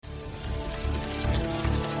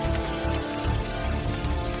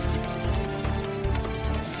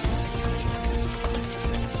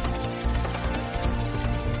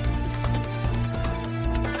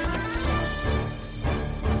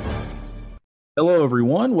Hello,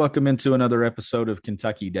 everyone. Welcome into another episode of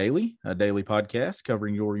Kentucky Daily, a daily podcast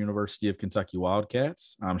covering your University of Kentucky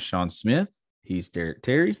Wildcats. I'm Sean Smith. He's Derek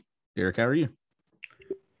Terry. Derek, how are you?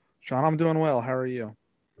 Sean, I'm doing well. How are you?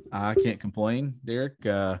 I can't complain, Derek.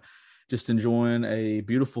 Just enjoying a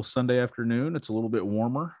beautiful Sunday afternoon. It's a little bit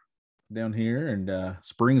warmer down here, and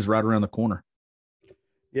spring's right around the corner.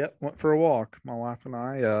 Yep, went for a walk. My wife and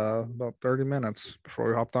I, about 30 minutes before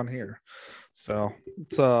we hopped on here. So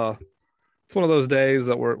it's one of those days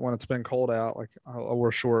that when it's been cold out, like I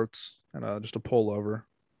wear shorts and just a pullover,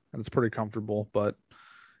 and it's pretty comfortable. But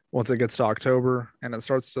once it gets to October and it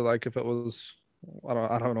starts to like if it was, I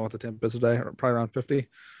don't know what the temp is today, probably around 50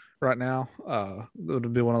 right now. It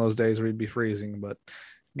would be one of those days where you'd be freezing. But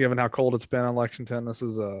given how cold it's been in Lexington, this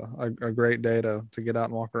is a great day to get out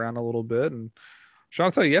and walk around a little bit. And Sean,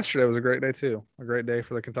 I'll tell you, yesterday was a great day too. A great day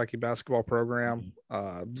for the Kentucky basketball program.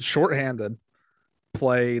 Shorthanded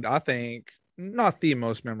played, I think, not the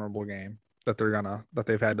most memorable game that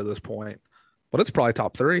they've had to this point, but it's probably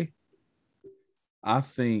top three. I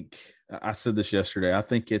think I said this yesterday. I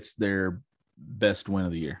think it's their best win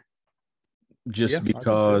of the year Yeah, just I can see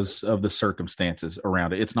because of the circumstances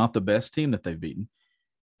around it. It's not the best team that they've beaten,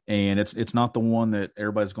 and it's not the one that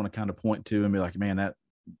everybody's going to kind of point to and be like, man, that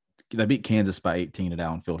they beat Kansas by 18 at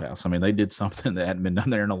Allen Fieldhouse. I mean, they did something that hadn't been done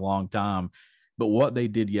there in a long time. But what they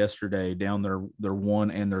did yesterday down their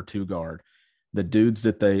one and their two guard, the dudes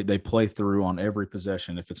that they play through on every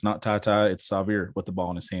possession. If it's not Ty, it's Xavier with the ball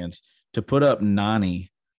in his hands. To put up 90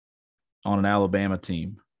 on an Alabama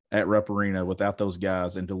team at Rupp Arena without those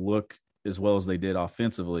guys and to look as well as they did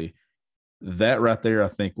offensively, that right there, I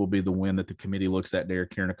think, will be the win that the committee looks at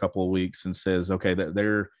Derek here in a couple of weeks and says, okay, that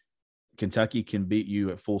they're Kentucky can beat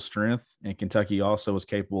you at full strength, and Kentucky also is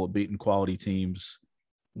capable of beating quality teams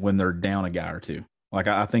when they're down a guy or two. Like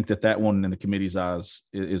I think that one in the committee's eyes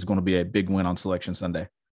is going to be a big win on Selection Sunday.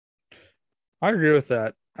 I agree with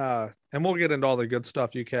that. And we'll get into all the good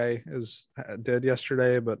stuff UK did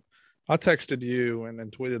yesterday, but I texted you and then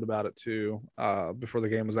tweeted about it too before the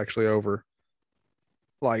game was actually over.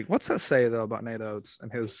 Like, what's that say though about Nate Oates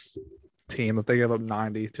and his team that they gave up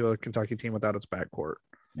 90 to a Kentucky team without its backcourt?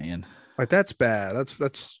 Man, Like, that's bad.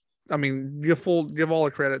 That's. I mean, give all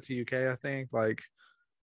the credit to UK. I think like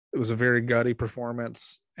it was a very gutty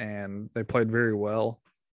performance and they played very well,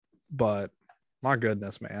 but my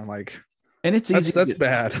goodness, man, like and it's easy that's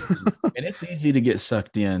bad. and it's easy to get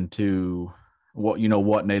sucked into what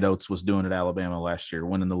Nate Oates was doing at Alabama last year,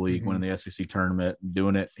 winning the league, winning Mhm. the SEC tournament,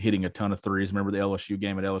 doing it, hitting a ton of threes. Remember the LSU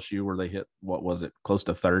game at LSU where they hit what was it, close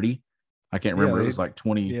to 30? I can't Yeah, remember. It was like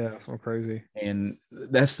 20. yeah, so crazy. And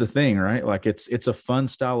that's the thing, right? Like it's a fun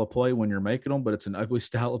style of play when you're making them, but it's an ugly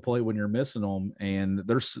style of play when you're missing them. And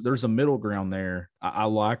there's a middle ground there. I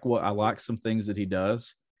like some things that he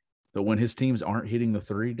does, but when his teams aren't hitting the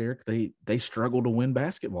three, Derek, they struggle to win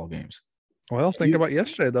basketball games. Well, think You, about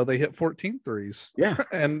yesterday though. They hit 14 threes yeah,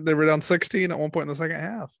 and they were down 16 at one point in the second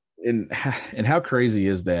half. and and how crazy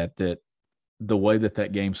is that the way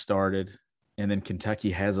that game started, and then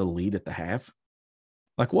Kentucky has a lead at the half?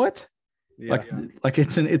 Like what? Yeah. Like like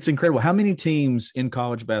it's incredible. How many teams in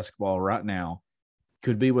college basketball right now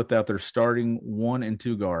could be without their starting one and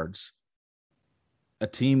two guards? A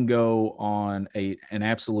team go on an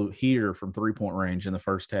absolute heater from 3 point range in the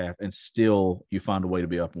first half, and still you find a way to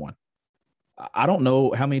be up one. I don't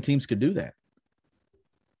know how many teams could do that.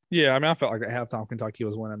 Yeah, I mean, I felt like at halftime Kentucky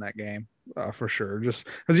was winning that game for sure. Just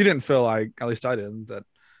because you didn't feel like, at least I didn't, that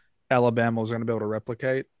Alabama was going to be able to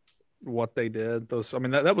replicate what they did. Those, I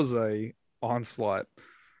mean, that was a onslaught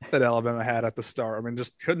that Alabama had at the start. I mean,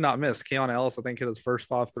 just could not miss. Keon Ellis, I think, hit his first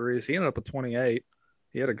five threes. He ended up at 28.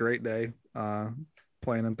 He had a great day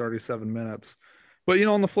playing in 37 minutes. But,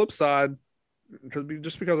 on the flip side,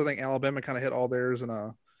 just because I think Alabama kind of hit all theirs in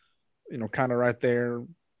kind of right there,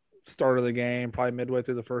 start of the game, probably midway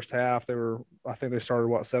through the first half. I think they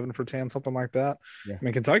started, 7 for 10, something like that. Yeah. I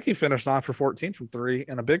mean, Kentucky finished 9 for 14 from three.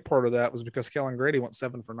 And a big part of that was because Kellen Grady went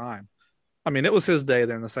 7 for 9. I mean, it was his day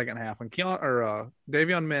there in the second half when Davion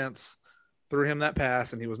Mintz threw him that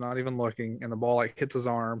pass and he was not even looking, and the ball like hits his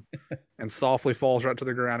arm and softly falls right to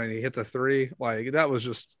the ground, and he hits a three. Like that was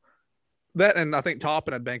just that, and I think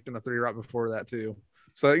Toppin had banked in the three right before that too.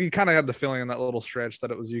 So you kind of had the feeling in that little stretch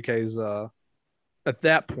that it was UK's. At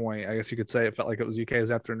that point, I guess you could say it felt like it was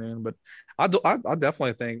UK's afternoon. But I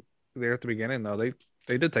definitely think there at the beginning though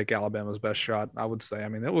they did take Alabama's best shot. I would say. I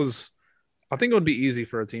mean, it was. I think it would be easy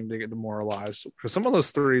for a team to get demoralized because some of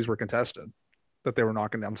those threes were contested that they were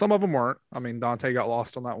knocking down. Some of them weren't. I mean, Dante got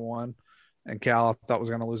lost on that one, and Cal I thought was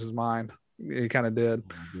going to lose his mind. He kind of did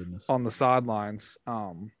Oh my goodness. on the sidelines.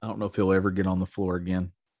 I don't know if he'll ever get on the floor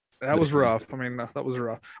again. That was rough. I mean, that was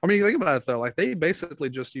rough. I mean, you think about it though, like they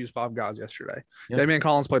basically just used 5 guys yesterday. Yep. Damian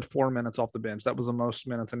Collins played 4 minutes off the bench. That was the most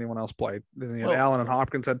minutes anyone else played. Then you had Allen and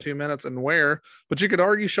Hopkins had 2 minutes, and Ware. But you could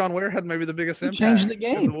argue Sean Ware had maybe the biggest impact. Changed the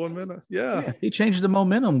game. The 1 minute. Yeah, he changed the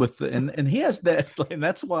momentum and he has that, and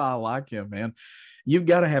that's why I like him, man. You've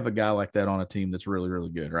got to have a guy like that on a team that's really,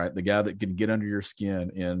 really good, right? The guy that can get under your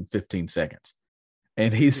skin in 15 seconds.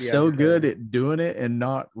 And he's so good at doing it and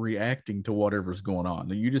not reacting to whatever's going on.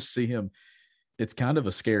 And you just see him. It's kind of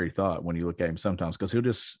a scary thought when you look at him sometimes, because he'll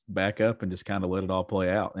just back up and just kind of let it all play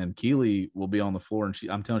out. And Keely will be on the floor. And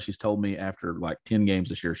I'm telling you, she's told me after like 10 games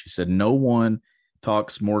this year, she said, no one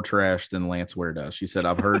talks more trash than Lance Ware does. She said,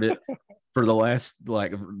 I've heard it for the last,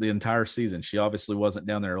 like the entire season. She obviously wasn't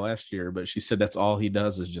down there last year, but she said that's all he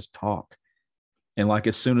does is just talk. And like,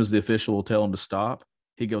 as soon as the official will tell him to stop,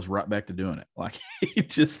 he goes right back to doing it. Like he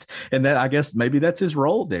just, and that, I guess maybe that's his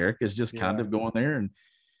role, Derek, is just kind of going there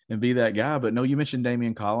and be that guy. But no, you mentioned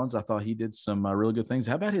Damian Collins. I thought he did some really good things.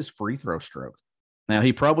 How about his free throw stroke? Now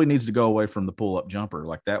he probably needs to go away from the pull up jumper.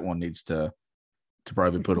 Like that one needs to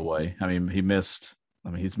probably be put away. I mean,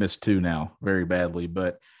 he's missed 2 now very badly,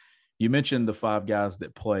 but you mentioned the 5 guys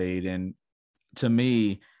that played. And to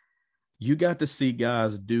me, you got to see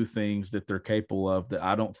guys do things that they're capable of that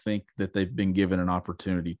I don't think that they've been given an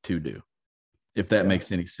opportunity to do, if that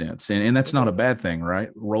makes any sense. And that's not a bad thing, right?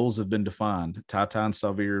 Roles have been defined. Tata and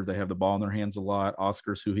Xavier, they have the ball in their hands a lot.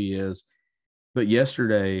 Oscar's who he is. But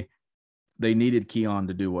yesterday, they needed Keon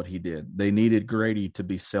to do what he did. They needed Grady to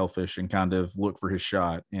be selfish and kind of look for his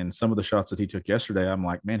shot. And some of the shots that he took yesterday, I'm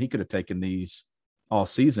like, man, he could have taken these all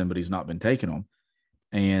season, but he's not been taking them.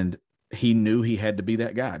 And he knew he had to be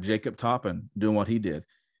that guy. Jacob Toppin doing what he did.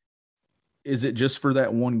 Is it just for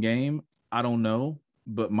that one game? I don't know.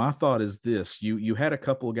 But my thought is this. You had a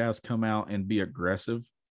couple of guys come out and be aggressive,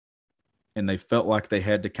 and they felt like they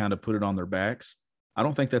had to kind of put it on their backs. I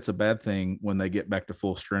don't think that's a bad thing when they get back to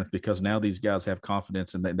full strength, because now these guys have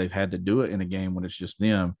confidence and they've had to do it in a game when it's just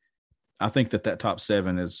them. I think that top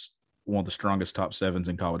 7 is one of the strongest top 7s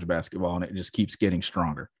in college basketball, and it just keeps getting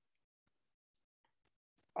stronger.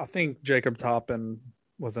 I think Jacob Toppin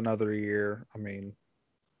with another year. I mean,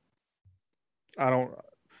 I know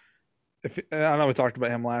we talked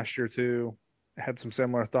about him last year too. Had some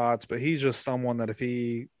similar thoughts, but he's just someone that if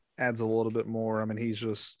he adds a little bit more, I mean, he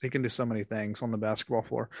can do so many things on the basketball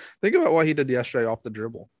floor. Think about what he did yesterday off the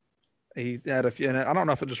dribble. He had a few, and I don't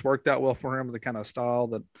know if it just worked out well for him, the kind of style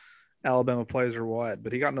that Alabama plays or what,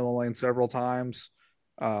 but he got into the lane several times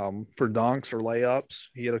for dunks or layups.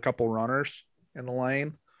 He had a couple runners in the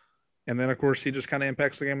lane. And then, of course, he just kind of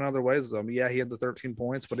impacts the game in other ways. Though. Yeah, he had the 13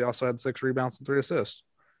 points, but he also had 6 rebounds and 3 assists.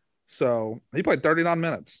 So he played 39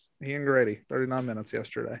 minutes. He and Grady, 39 minutes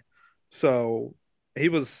yesterday. So he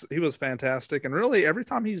was fantastic. And really, every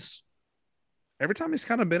time he's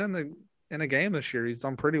kind of been in a game this year, he's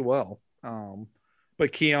done pretty well.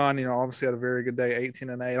 But Keon, obviously had a very good day,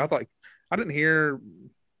 18-8. I didn't hear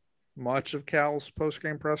much of Cal's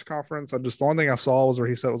post-game press conference. The only thing I saw was where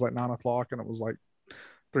he said it was like 9:00 and it was like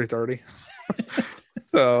 3:30.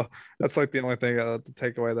 So that's like the only thing, the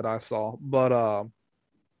takeaway that I saw. But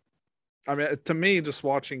I mean, to me, just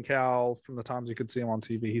watching Cal from the times you could see him on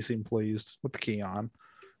TV, he seemed pleased with Keon,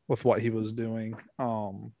 with what he was doing.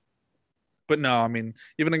 But no, I mean,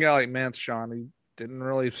 even a guy like Mintz, Sean, he didn't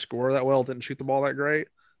really score that well, didn't shoot the ball that great,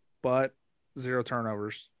 but 0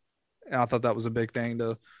 turnovers. And I thought that was a big thing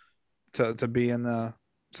to be in the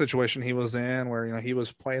situation he was in, where he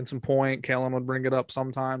was playing some point. Kellen would bring it up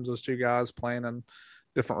sometimes. Those 2 guys playing in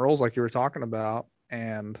different roles, like you were talking about,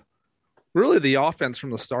 and really the offense from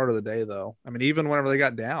the start of the day, though. I mean, even whenever they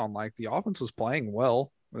got down, like the offense was playing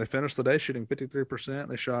well. They finished the day shooting 53%.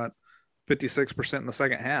 They shot 56% in the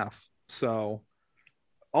second half. So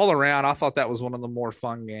all around, I thought that was one of the more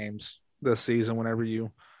fun games this season. Whenever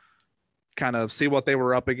you kind of see what they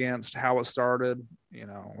were up against, how it started, it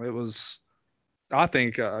was, I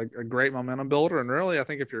think, a great momentum builder. And really, I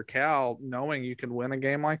think if you're Cal, knowing you can win a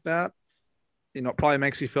game like that, it probably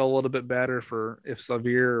makes you feel a little bit better for if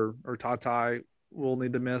Xavier or Tata will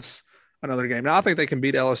need to miss another game. Now, I think they can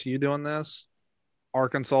beat LSU doing this.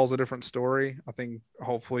 Arkansas is a different story. I think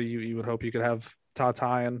hopefully you would hope you could have Tata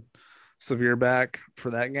and Xavier back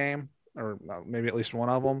for that game, or maybe at least one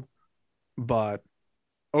of them. But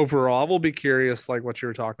overall, I will be curious, like what you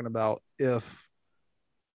were talking about, if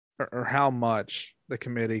or how much the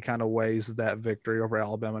committee kind of weighs that victory over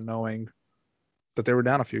Alabama, knowing that they were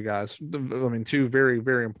down a few guys. I mean, 2 very,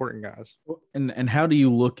 very important guys. And how do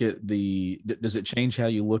you look at does it change how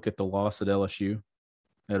you look at the loss at LSU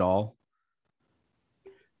at all?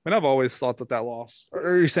 mean, I've always thought that loss.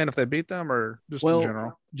 Are you saying if they beat them or just in Well,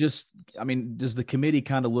 general? I mean, does the committee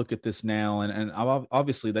kind of look at this now? And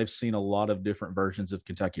obviously, they've seen a lot of different versions of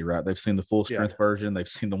Kentucky, right? They've seen the full Yeah. strength version. They've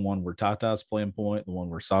seen the one where Tata's playing point, the one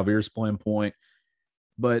where Savir's playing point.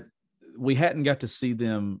 But we hadn't got to see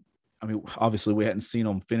them. I mean, obviously, we hadn't seen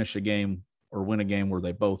them finish a game or win a game where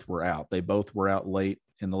they both were out. They both were out late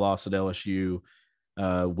in the loss at LSU.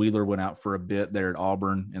 Wheeler went out for a bit there at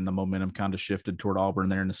Auburn, and the momentum kind of shifted toward Auburn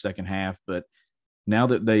there in the second half. But now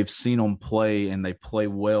that they've seen them play and they play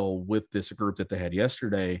well with this group that they had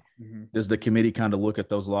yesterday, does the committee kind of look at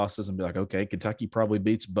those losses and be like, okay, Kentucky probably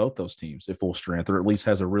beats both those teams at full strength, or at least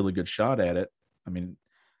has a really good shot at it? I mean,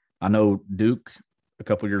 I know Duke a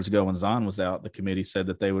couple of years ago when Zion was out, the committee said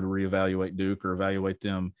that they would reevaluate Duke or evaluate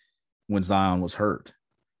them when Zion was hurt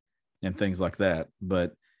and things like that.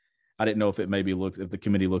 But I didn't know if the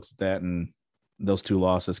committee looks at that and those two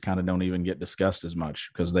losses kind of don't even get discussed as much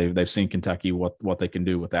because they've seen Kentucky what they can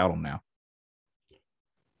do without them now.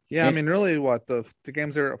 Yeah, I mean, really, what the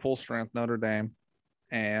games there at full strength, Notre Dame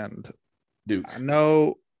and Duke. I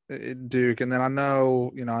know Duke, and then I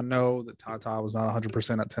know that Tata was not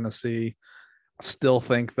 100% at Tennessee. I still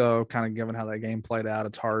think, though, kind of given how that game played out,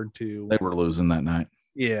 it's hard to. They were losing that night.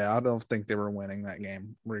 Yeah, I don't think they were winning that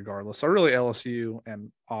game regardless. So really, LSU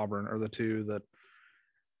and Auburn are the two that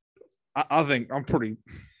I think I'm pretty.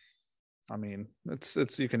 I mean,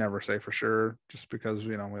 it's you can never say for sure just because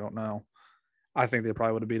we don't know. I think they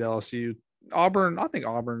probably would have beat LSU. Auburn, I think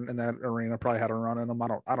Auburn in that arena probably had a run in them.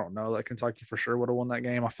 I don't know that Kentucky for sure would have won that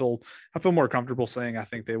game. I feel more comfortable saying I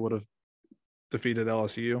think they would have defeated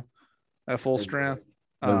LSU at full strength.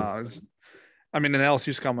 I mean, and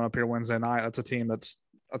LSU's coming up here Wednesday night. That's a team that's,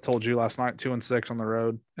 I told you last night, 2-6 on the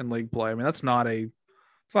road in league play. I mean, it's not a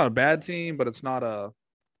bad team, but it's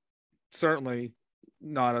certainly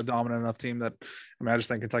not a dominant enough team that, I mean, I just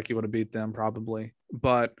think Kentucky would have beat them probably.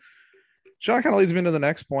 But Sean kind of leads me into the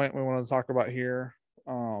next point we want to talk about here.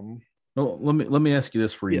 Well, let me ask you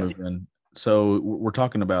this before you move in. So we're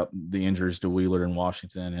talking about the injuries to Wheeler in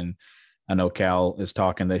Washington, and I know Cal is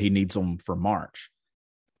talking that he needs them for March.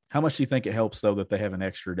 How much do you think it helps, though, that they have an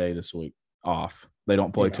extra day this week off? They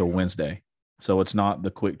don't play till Wednesday. So it's not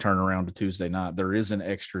the quick turnaround to Tuesday night. There is an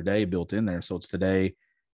extra day built in there. So it's today,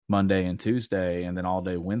 Monday, and Tuesday, and then all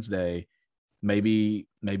day Wednesday. Maybe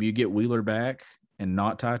you get Wheeler back and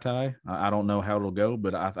not Ty. I don't know how it'll go,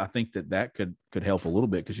 but I think that could help a little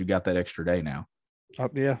bit because you got that extra day now.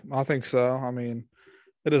 Yeah, I think so. I mean,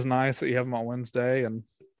 it is nice that you have them on Wednesday, and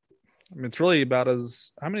I mean, it's really about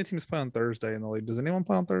how many teams play on Thursday in the league? Does anyone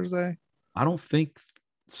play on Thursday? I don't think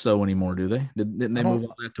so anymore, do they? Didn't they move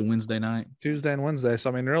that to Wednesday night? Tuesday and Wednesday. So,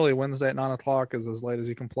 I mean, really, Wednesday at 9:00 is as late as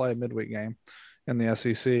you can play a midweek game in the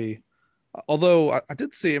SEC. Although I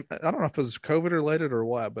did see, I don't know if it was COVID related or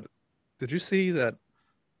what, but did you see that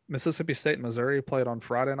Mississippi State and Missouri played on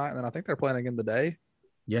Friday night, and then I think they're playing again today?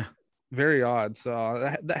 Yeah. Very odd.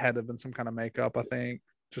 So that had to have been some kind of makeup, I think,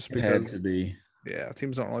 just because. It had to be. Yeah,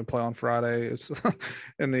 teams don't really play on Friday. It's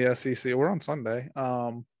in the SEC. We're on Sunday.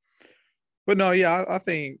 But no, yeah, I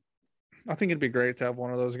think it'd be great to have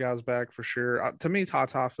one of those guys back for sure. To me,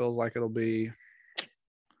 Tata feels like it'll be.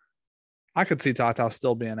 I could see Tata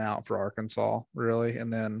still being out for Arkansas, really,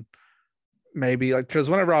 and then maybe because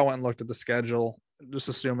whenever I went and looked at the schedule, just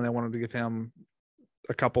assuming they wanted to give him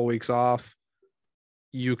a couple weeks off,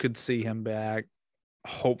 you could see him back,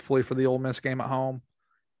 hopefully for the Ole Miss game at home.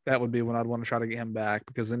 That would be when I'd want to try to get him back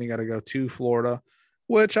because then you got to go to Florida,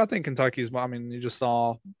 which I think Kentucky's. I mean, you just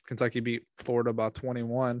saw Kentucky beat Florida by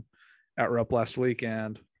 21 at Rupp last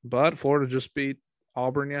weekend, but Florida just beat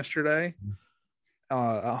Auburn yesterday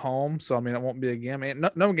at home. So, I mean, it won't be a game.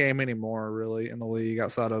 No game anymore really in the league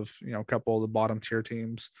outside of, a couple of the bottom tier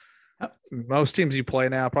teams. Most teams you play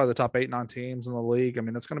now, probably the top 8-9 teams in the league. I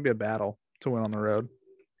mean, it's going to be a battle to win on the road.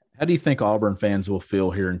 How do you think Auburn fans will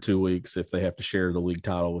feel here in 2 weeks if they have to share the league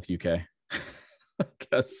title with UK?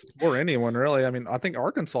 Or anyone really. I mean, I think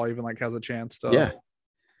Arkansas even has a chance to. Yeah.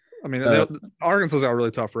 I mean, Arkansas's got a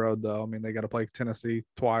really tough road though. I mean, they got to play Tennessee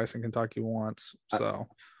twice and Kentucky once, so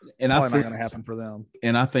and probably not going to happen for them.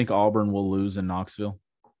 And I think Auburn will lose in Knoxville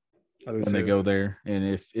when they go there.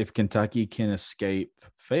 And if Kentucky can escape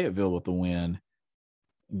Fayetteville with the win,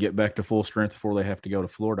 get back to full strength before they have to go to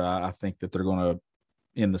Florida, I think that they're going to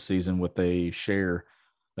end the season with a share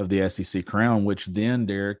of the SEC crown, which then,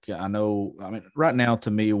 Derek, I mean, right now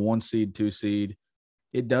to me, 1 seed, 2 seed,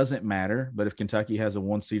 it doesn't matter. But if Kentucky has a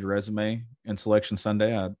 1 seed resume in Selection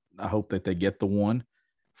Sunday, I hope that they get the 1.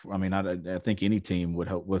 I mean, I think any team would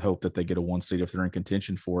hope that they get a 1 seed if they're in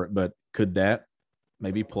contention for it. But could that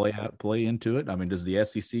maybe play into it. I mean, does the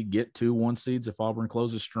SEC get 2 1 seeds if Auburn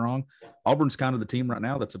closes strong? Auburn's kind of the team right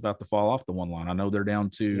now that's about to fall off the one line. I know they're down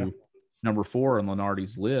to number 4 on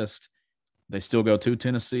Lenardi's list. They still go to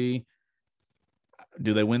Tennessee.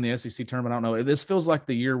 Do they win the SEC tournament? I don't know. This feels like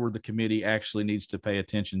the year where the committee actually needs to pay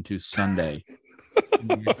attention to Sunday in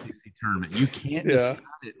the SEC tournament. You can't decide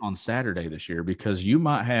it on Saturday this year because you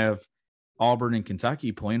might have Auburn and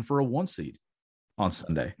Kentucky playing for a 1 seed on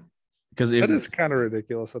Sunday. Because that is kind of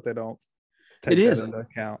ridiculous that they don't take that into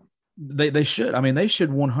account. They should. I mean, they should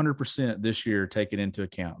 100% this year take it into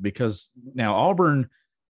account because now Auburn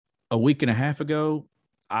a week and a half ago,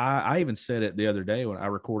 I even said it the other day when I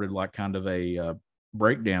recorded like kind of a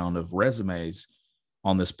breakdown of resumes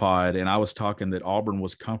on this pod, and I was talking that Auburn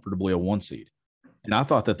was comfortably a 1 seed, and I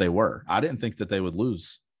thought that they were. I didn't think that they would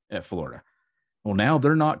lose at Florida. Well, now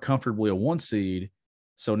they're not comfortably a 1 seed.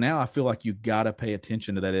 So now I feel like you got to pay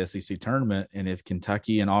attention to that SEC tournament. And if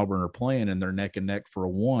Kentucky and Auburn are playing and they're neck and neck for a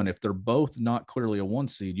 1, if they're both not clearly a 1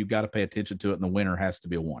 seed, you got to pay attention to it. And the winner has to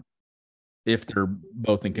be a 1 if they're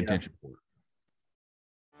both in contention for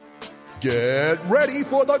it. Get ready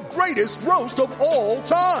for the greatest roast of all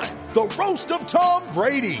time. The Roast of Tom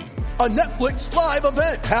Brady, a Netflix live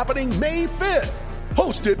event happening May 5th.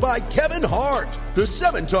 Hosted by Kevin Hart, the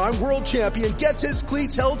 7-time world champion gets his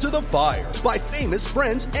cleats held to the fire by famous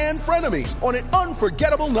friends and frenemies on an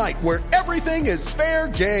unforgettable night where everything is fair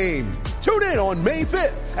game. Tune in on May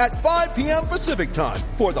 5th at 5 p.m. Pacific time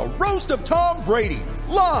for the Roast of Tom Brady,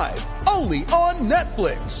 live only on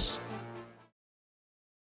Netflix.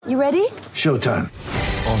 You ready? Showtime.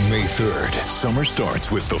 On May 3rd, summer starts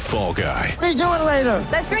with The Fall Guy. Let's do it later.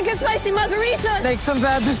 Let's drink a spicy margarita. Make some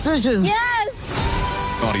bad decisions. Yes!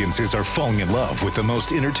 Audiences are falling in love with the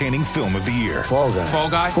most entertaining film of the year. Fall Guy. Fall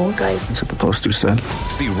Guy? Fall Guy. That's what the poster said.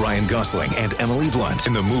 See Ryan Gosling and Emily Blunt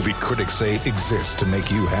in the movie critics say exists to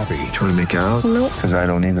make you happy. Trying to make it out? Nope. Because I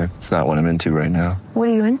don't either. It's not what I'm into right now. What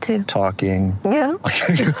are you into? Talking. Yeah.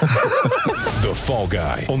 The Fall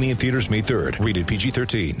Guy. Only in theaters May 3rd. Rated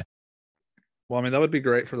PG-13. Well, I mean, that would be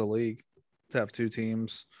great for the league to have 2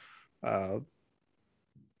 teams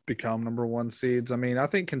become number 1 seeds. I mean, I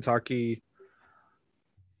think Kentucky,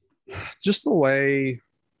 just the way,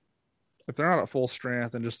 if they're not at full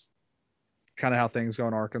strength and just kind of how things go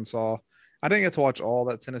in Arkansas. I didn't get to watch all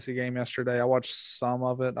that Tennessee game yesterday. I watched some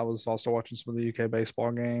of it. I was also watching some of the UK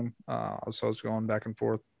baseball game. So I was going back and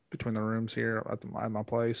forth between the rooms here at my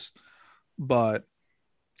place. But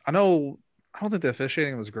I don't think the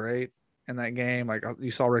officiating was great in that game. Like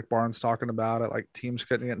you saw Rick Barnes talking about it, like teams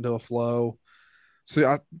couldn't get into a flow.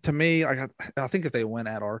 So to me, I think if they win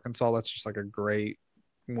at Arkansas, that's just like a great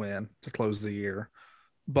win to close the year.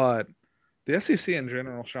 But the SEC in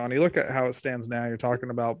general, Sean, you look at how it stands now. You're talking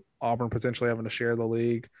about Auburn potentially having to share the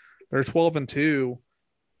league. They're 12-2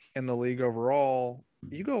 in the league overall.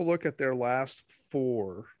 You go look at their last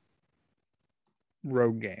 4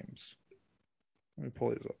 road games. Let me pull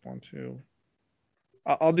these up. 1, 2.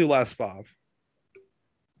 I'll do last 5.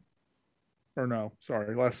 Or no,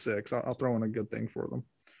 sorry, last 6. I'll throw in a good thing for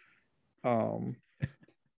them.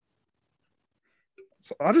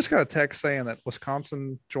 So I just got a text saying that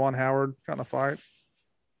Wisconsin, Juwan Howard got in a fight.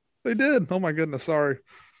 They did. Oh my goodness, sorry.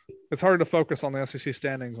 It's hard to focus on the SEC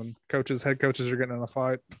standings when head coaches are getting in a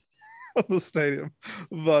fight at the stadium.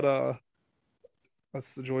 But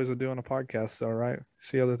that's the joys of doing a podcast, though, right?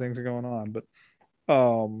 See other things are going on. But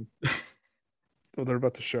they're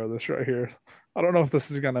about to show this right here. I don't know if this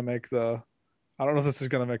is gonna make the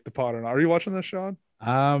pod or not. Are you watching this, Sean?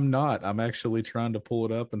 I'm not. I'm actually trying to pull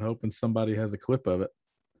it up and hoping somebody has a clip of it.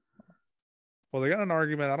 Well, they got an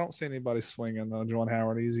argument. I don't see anybody swinging, though. Juwan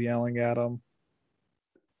Howard, he's yelling at him.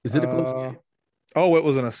 Is it a close game? Oh, it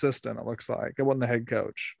was an assistant, it looks like. It wasn't the head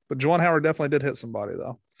coach. But Juwan Howard definitely did hit somebody,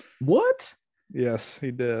 though. What? Yes, he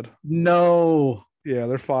did. No. Yeah,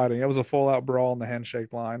 they're fighting. It was a full-out brawl in the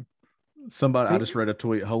handshake line. I just read a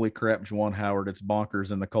tweet. Holy crap, Juwan Howard! It's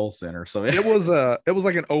bonkers in the Kohl Center. So it was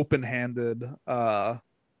like an open-handed, almost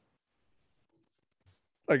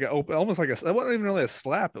like it wasn't even really a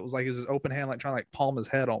slap. It was like he was just open hand, like trying to like palm his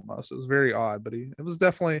head almost. It was very odd, but it was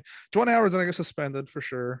definitely Juwan Howard's gonna get suspended for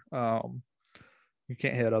sure. You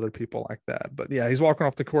can't hit other people like that. But yeah, he's walking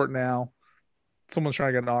off the court now. Someone's trying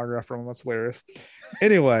to get an autograph from him. That's hilarious.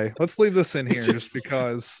 Anyway, let's leave this in here just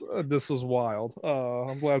because this was wild.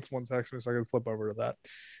 I'm glad someone texted me so I can flip over to that.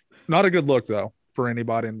 Not a good look, though, for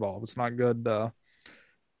anybody involved. It's not good.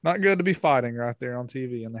 Not good to be fighting right there on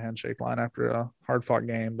TV in the handshake line after a hard-fought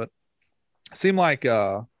game. But it seemed like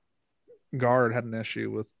Guard had an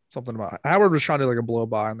issue with something about Howard was trying to do like a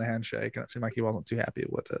blow-by in the handshake, and it seemed like he wasn't too happy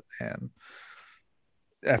with it. And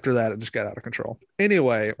after that, it just got out of control.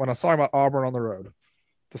 Anyway, when I was talking about Auburn on the road,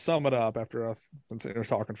 to sum it up, after I've been sitting here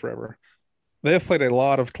talking forever, they have played a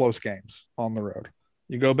lot of close games on the road.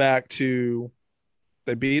 You go back to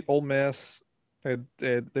they beat Ole Miss.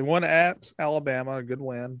 They won at Alabama, a good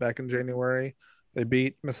win back in January. They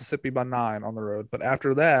beat Mississippi by 9 on the road. But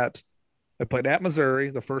after that, they played at Missouri,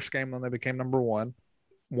 the first game when they became number 1,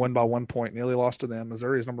 won by 1 point, nearly lost to them.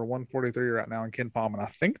 Missouri is number 143 right now in KenPom, and I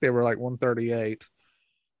think they were like 138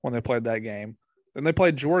 when they played that game. Then they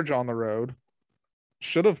played Georgia on the road.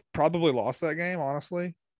 Should have probably lost that game,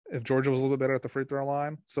 honestly, if Georgia was a little bit better at the free throw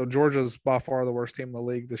line. So Georgia's by far the worst team in the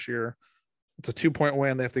league this year. It's a 2-point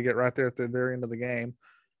win. They have to get right there at the very end of the game.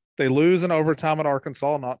 They lose in overtime at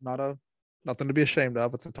Arkansas. Nothing to be ashamed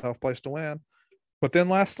of. It's a tough place to win. But then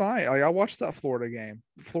last night, I watched that Florida game.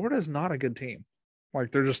 Florida is not a good team.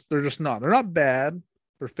 Like they're just not. They're not bad.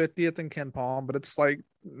 They're 50th in KenPom, but it's like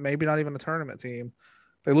maybe not even a tournament team.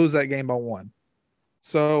 They lose that game by 1.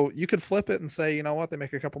 So you could flip it and say, you know what, they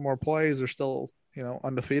make a couple more plays. They're still,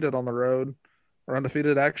 undefeated on the road, or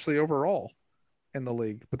undefeated actually overall in the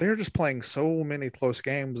league. But they're just playing so many close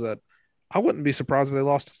games that I wouldn't be surprised if they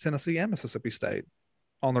lost to Tennessee and Mississippi State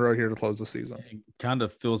on the road here to close the season. It kind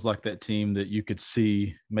of feels like that team that you could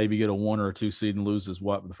see maybe get a 1 or a 2 seed and loses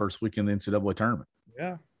the first week in the NCAA tournament.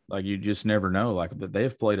 Yeah. Like you just never know. Like that they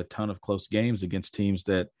have played a ton of close games against teams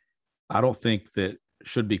that I don't think that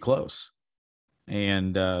should be close.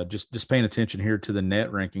 And just paying attention here to the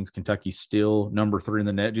net rankings, Kentucky's still number 3 in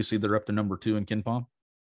the net. Do you see they're up to number 2 in KenPom?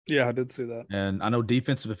 Yeah, I did see that. And I know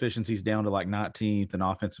defensive efficiency is down to like 19th and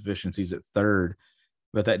offensive efficiency is at 3rd.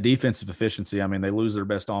 But that defensive efficiency, I mean, they lose their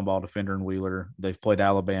best on-ball defender in Wheeler. They've played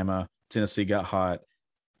Alabama. Tennessee got hot.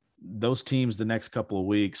 Those teams the next couple of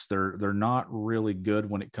weeks, they're not really good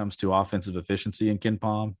when it comes to offensive efficiency in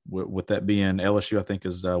KenPom, with that being LSU, I think,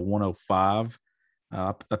 is 105.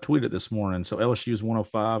 I tweeted this morning. So LSU is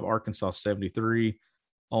 105, Arkansas 73,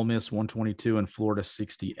 Ole Miss 122, and Florida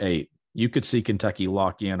 68. You could see Kentucky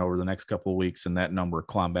lock in over the next couple of weeks and that number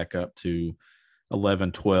climb back up to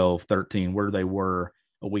 11, 12, 13, where they were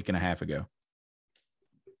a week and a half ago.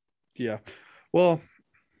 Yeah. Well,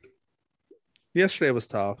 yesterday was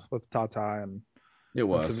tough with Tata and it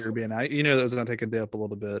was Severe being out. You know, that was going to take a dip a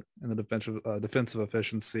little bit in the defensive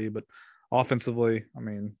efficiency, but offensively, I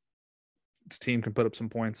mean, this team can put up some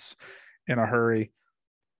points in a hurry.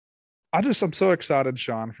 I'm so excited,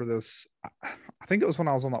 Sean, for this. I think it was when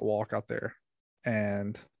I was on that walk out there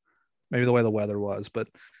and maybe the way the weather was, but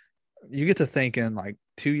you get to thinking like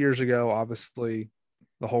 2 years ago, obviously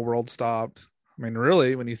the whole world stopped. I mean,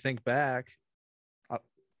 really, when you think back,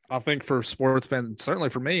 I think for sports fans, certainly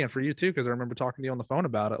for me and for you too, because I remember talking to you on the phone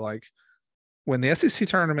about it, like when the SEC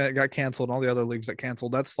tournament got canceled and all the other leagues got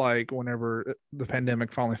canceled, that's like whenever the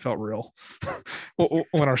pandemic finally felt real. When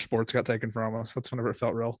our sports got taken from us, that's whenever it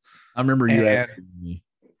felt real. I remember you asking me,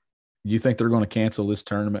 "You think they're going to cancel this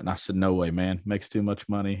tournament?" And I said, "No way, man. Makes too much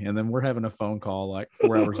money." And then we're having a phone call like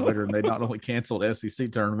 4 hours later, and they not only canceled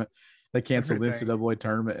SEC tournament, they canceled the NCAA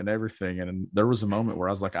tournament and everything. And there was a moment where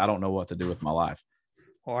I was like, I don't know what to do with my life.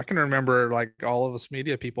 Well, I can remember like all of us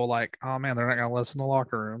media people like, oh man, they're not going to listen in the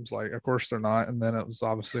locker rooms. Like, of course they're not. And then it was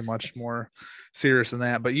obviously much more serious than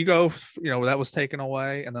that. But you go, that was taken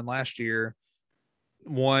away. And then last year,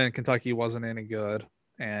 Kentucky wasn't any good.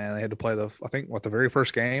 And they had to play the very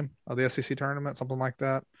first game of the SEC tournament, something like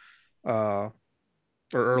that. Or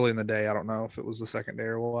early in the day. I don't know if it was the second day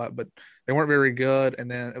or what, but they weren't very good.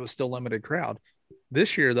 And then it was still limited crowd.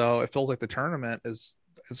 This year, though, it feels like the tournament is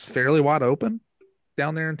fairly wide open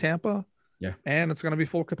down there in Tampa. Yeah. And it's going to be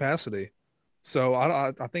full capacity. So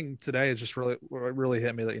I think today is just really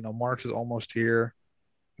hit me that, March is almost here.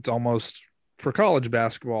 It's almost for college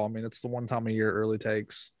basketball. I mean, it's the one time a year early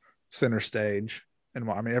takes center stage. And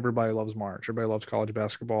I mean, everybody loves March. Everybody loves college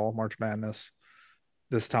basketball, March Madness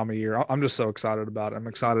this time of year. I'm just so excited about it. I'm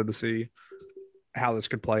excited to see how this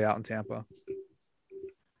could play out in Tampa.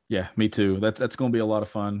 Yeah, me too. That's going to be a lot of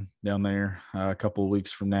fun down there a couple of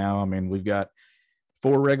weeks from now. I mean, we've got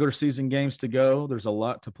 4 regular season games to go. There's a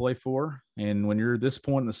lot to play for. And when you're at this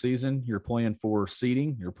point in the season, you're playing for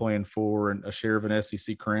seeding. You're playing for a share of an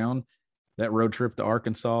SEC crown. That road trip to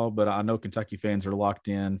Arkansas, but I know Kentucky fans are locked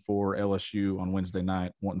in for LSU on Wednesday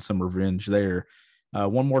night, wanting some revenge there.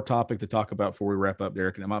 One more topic to talk about before we wrap up,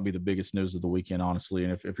 Derek, and it might be the biggest news of the weekend, honestly.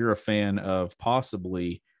 And if you're a fan of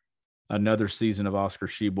possibly another season of Oscar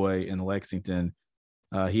Tshiebwe in Lexington,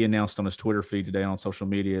 he announced on his Twitter feed today on social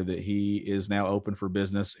media that he is now open for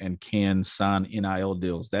business and can sign NIL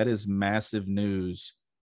deals. That is massive news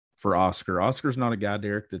for Oscar. Oscar's not a guy,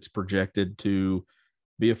 Derek, that's projected to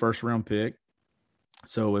be a first-round pick.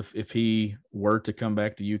 So if he were to come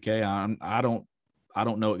back to UK, I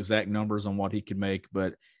don't know exact numbers on what he could make,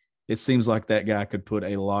 but it seems like that guy could put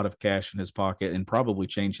a lot of cash in his pocket and probably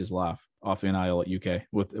change his life off NIL at UK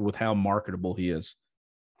with how marketable he is.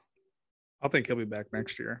 I think he'll be back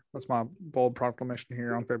next year. That's my bold proclamation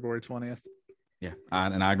here on February 20th. Yeah,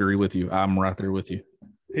 I agree with you. I'm right there with you.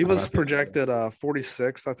 He was projected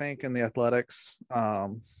 46th, I think, in the Athletics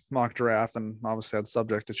mock draft, and obviously that's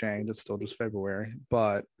subject to change. It's still just February,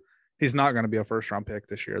 but he's not going to be a first-round pick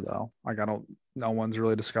this year, though. Like, no one's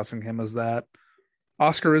really discussing him as that.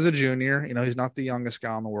 Oscar is a junior. You know, he's not the youngest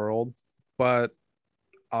guy in the world, but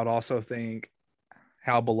I'd also think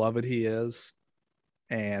how beloved he is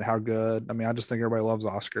and how good. I mean, I just think everybody loves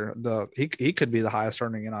Oscar. He could be the highest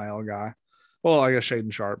earning NIL guy. Well, I guess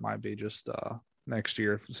Shaden Sharp might be just next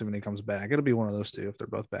year, assuming he comes back. It'll be one of those two if they're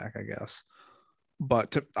both back, I guess.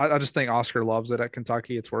 But I just think Oscar loves it at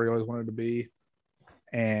Kentucky. It's where he always wanted to be.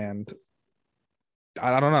 And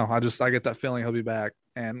I don't know. I get that feeling he'll be back.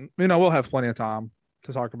 And, you know, we'll have plenty of time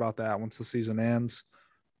to talk about that once the season ends.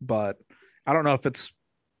 But I don't know if it's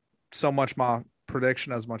so much my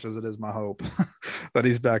prediction as much as it is my hope that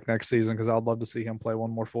he's back next season, because I'd love to see him play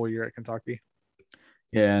one more full year at Kentucky.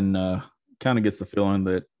 Yeah, and kind of gets the feeling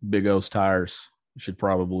that Big O's tires should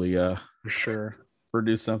probably for sure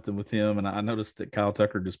produce something with him. And I noticed that Kyle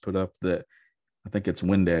Tucker just put up that, I think it's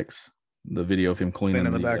Windex, the video of him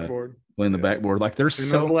cleaning the backboard. Cleaning the backboard. Like there's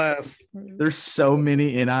so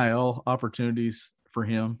many NIL opportunities for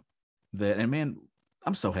him that, and man,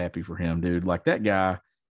 I'm so happy for him, dude. Like that guy,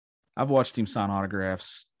 I've watched him sign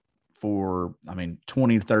autographs for,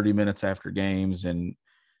 20 to 30 minutes after games, and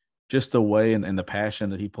just the way and the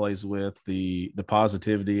passion that he plays with, the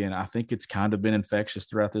positivity. And I think it's kind of been infectious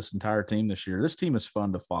throughout this entire team this year. This team is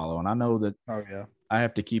fun to follow. And I know that I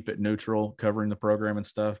have to keep it neutral covering the program and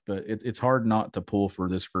stuff, but it's hard not to pull for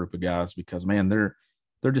this group of guys because, man, they're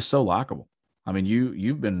just so likable. I mean,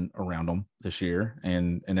 you've been around them this year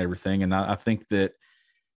and everything. And I think that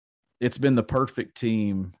it's been the perfect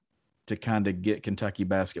team to kind of get Kentucky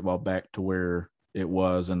basketball back to where it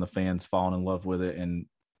was and the fans falling in love with it. And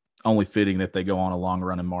only fitting that they go on a long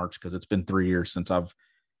run in March, because it's been 3 years since I've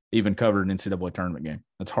even covered an NCAA tournament game.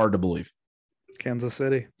 It's hard to believe. Kansas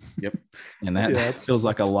City. Yep. And that feels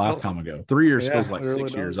like a lifetime ago. 3 years feels like really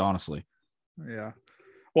 6 years, honestly. Yeah.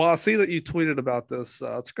 Well, I see that you tweeted about this.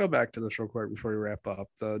 Let's go back to this real quick before we wrap up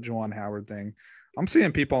the Juwan Howard thing. I'm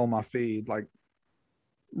seeing people on my feed, like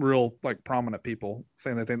real, like prominent people,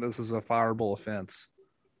 saying they think this is a fireable offense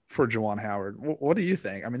for Juwan Howard. What do you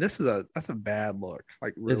think? I mean, that's a bad look,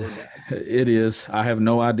 like really bad. It is. I have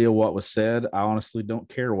no idea what was said. I honestly don't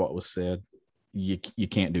care what was said. You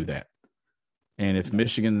can't do that. And if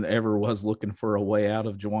Michigan ever was looking for a way out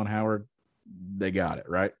of Juwan Howard, they got it,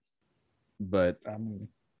 right? But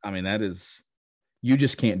that is, you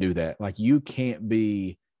just can't do that. Like you can't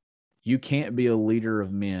be a leader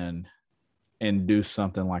of men and do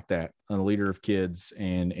something like that, a leader of kids,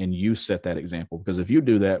 and you set that example. Because if you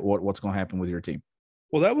do that, what's going to happen with your team?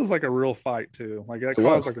 Well, that was like a real fight too. Like that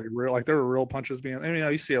caused like a real, like there were real punches being. I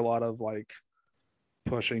mean, you see a lot of like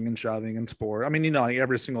pushing and shoving in sport. I mean, like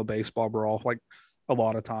every single baseball brawl, like a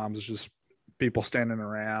lot of times it's just people standing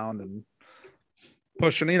around and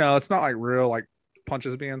pushing. It's not like real like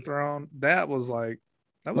punches being thrown. That was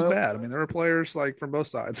bad. I mean, there were players like from both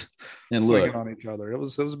sides and swinging on each other. It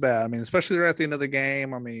was bad. I mean, especially there at the end of the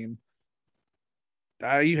game. I mean,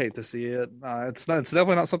 you hate to see it. It's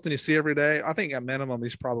definitely not something you see every day. I think at minimum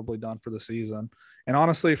he's probably done for the season. And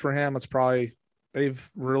honestly, for him, it's probably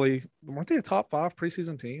weren't they a top 5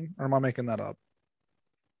 preseason team, or am I making that up?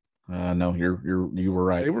 No, you were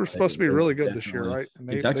right. They were supposed to be really good this year, right? And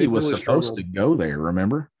Kentucky was really supposed to go there.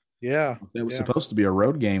 Remember? Yeah, it was supposed to be a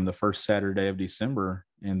road game the first Saturday of December,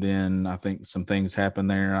 and then I think some things happened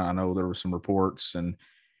there. I know there were some reports and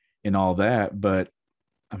all that, but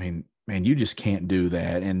I mean, man, you just can't do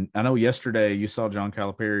that. And I know yesterday you saw John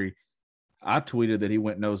Calipari. I tweeted that he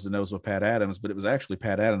went nose to nose with Pat Adams, but it was actually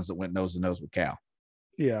Pat Adams that went nose to nose with Cal.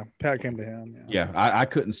 Yeah, Pat came to him. Yeah, I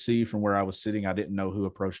couldn't see from where I was sitting. I didn't know who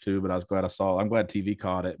approached who, but I was glad I saw. I'm glad TV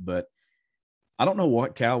caught it, but I don't know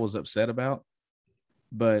what Cal was upset about.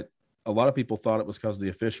 But a lot of people thought it was because the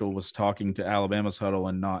official was talking to Alabama's huddle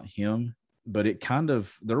and not him. But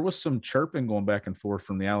there was some chirping going back and forth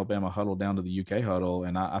from the Alabama huddle down to the UK huddle.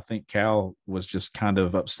 And I think Cal was just kind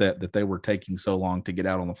of upset that they were taking so long to get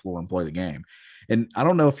out on the floor and play the game. And I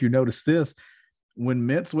don't know if you noticed this, when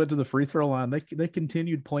Mintz went to the free throw line, they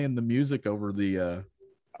continued playing the music over the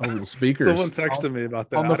speakers. Someone texted me about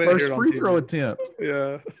that on the first free throw attempt.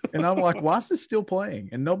 Yeah. And I'm like, why is this still playing?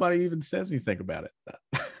 And nobody even says anything about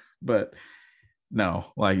it. But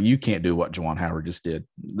No, like you can't do what Juwan Howard just did.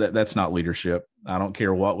 That's not leadership. I don't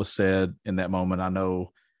care what was said in that moment. I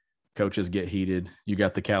know coaches get heated. You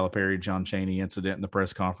got the Calipari John Chaney incident in the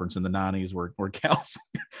press conference in the 90s where Cal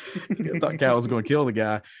thought Cal was going to kill the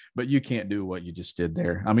guy, but you can't do what you just did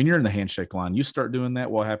there. I mean, you're in the handshake line. You start doing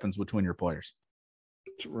that, what happens between your players?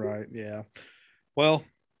 Right. Yeah. Well,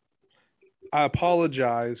 I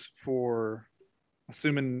apologize for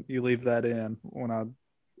assuming you leave that in when I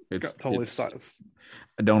got totally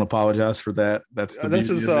I don't apologize for that. That's the this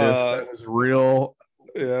is that was real.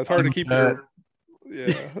 Yeah, it's hard to keep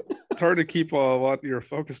it's hard to keep what you're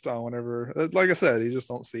focused on whenever, like I said, you just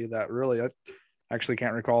don't see that really. I actually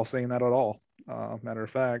can't recall seeing that at all. Matter of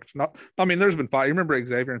fact, there's been fight. You remember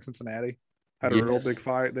Xavier in Cincinnati had a real big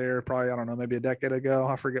fight there, probably, I don't know, maybe a decade ago.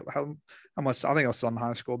 I forget how much. I think I was still in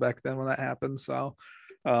high school back then when that happened. So,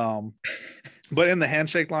 but in the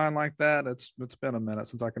handshake line like that, it's been a minute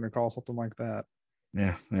since I can recall something like that.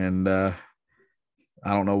 Yeah, and I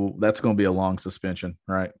don't know. That's going to be a long suspension,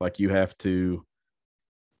 right? Like you have to.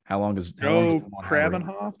 How long is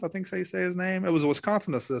Krabenhoft? I think so you say his name. It was a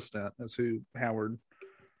Wisconsin assistant. That's who Howard.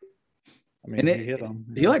 I mean, he hit him.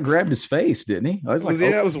 He like grabbed his face, didn't he? It was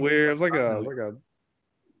weird. It was like a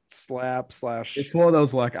slap / It's one of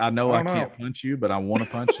those like I can't punch you, but I want to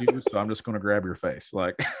punch you, so I'm just going to grab your face.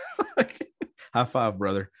 Like high five,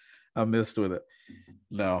 brother. I missed with it.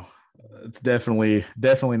 No, it's definitely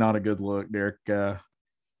not a good look, Derek. I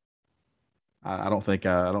don't think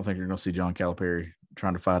you're going to see John Calipari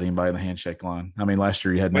trying to fight anybody in the handshake line. I mean, last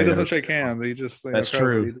year he had. He doesn't shake hands. He just that's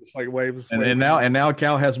true. He just like waves. And now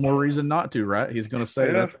Cal has more reason not to, right? He's going to say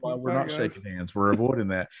that's why we're not shaking hands. We're avoiding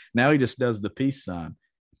that. Now he just does the peace sign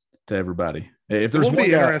to everybody. If there's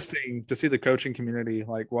interesting to see the coaching community.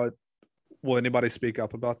 Like, what will anybody speak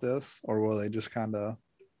up about this, or will they just kind of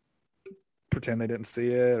pretend they didn't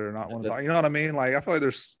see it or not want to talk? You know what I mean? Like, I feel like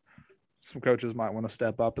there's some coaches might want to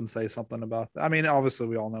step up and say something about that. I mean, obviously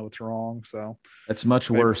we all know it's wrong. So it's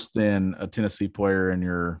much worse than a Tennessee player and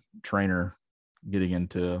your trainer getting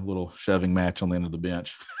into a little shoving match on the end of the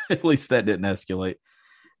bench. At least that didn't escalate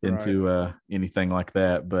into anything like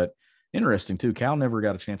that. But interesting too, Cal never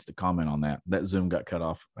got a chance to comment on that. That Zoom got cut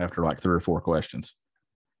off after like 3 or 4 questions.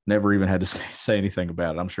 Never even had to say anything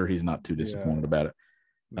about it. I'm sure he's not too disappointed about it.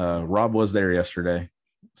 Rob was there yesterday,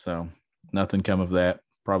 so nothing come of that.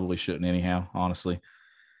 Probably shouldn't anyhow, honestly.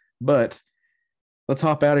 But let's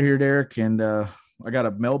hop out of here, Derek. And I got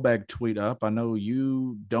a mailbag tweet up. I know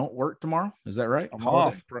you don't work tomorrow. Is that right? I'm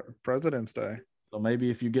off. President's Day. So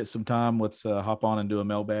maybe if you get some time, let's hop on and do a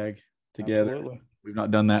mailbag together. Absolutely. We've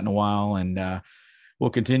not done that in a while. And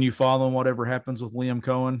we'll continue following whatever happens with Liam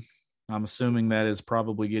Cohen. I'm assuming that is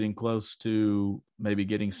probably getting close to maybe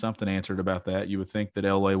getting something answered about that. You would think that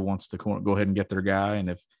LA wants to go ahead and get their guy. And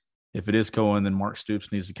if it is Cohen, then Mark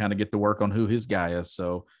Stoops needs to kind of get to work on who his guy is.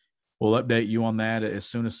 So we'll update you on that as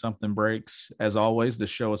soon as something breaks. As always, this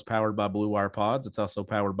show is powered by Blue Wire Pods. It's also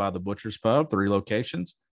powered by the Butcher's Pub, 3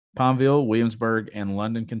 locations, Palmville, Williamsburg, and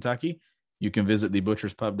London, Kentucky. You can visit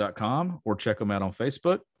thebutcherspub.com or check them out on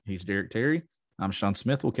Facebook. He's Derek Terry. I'm Sean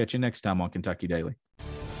Smith. We'll catch you next time on Kentucky Daily.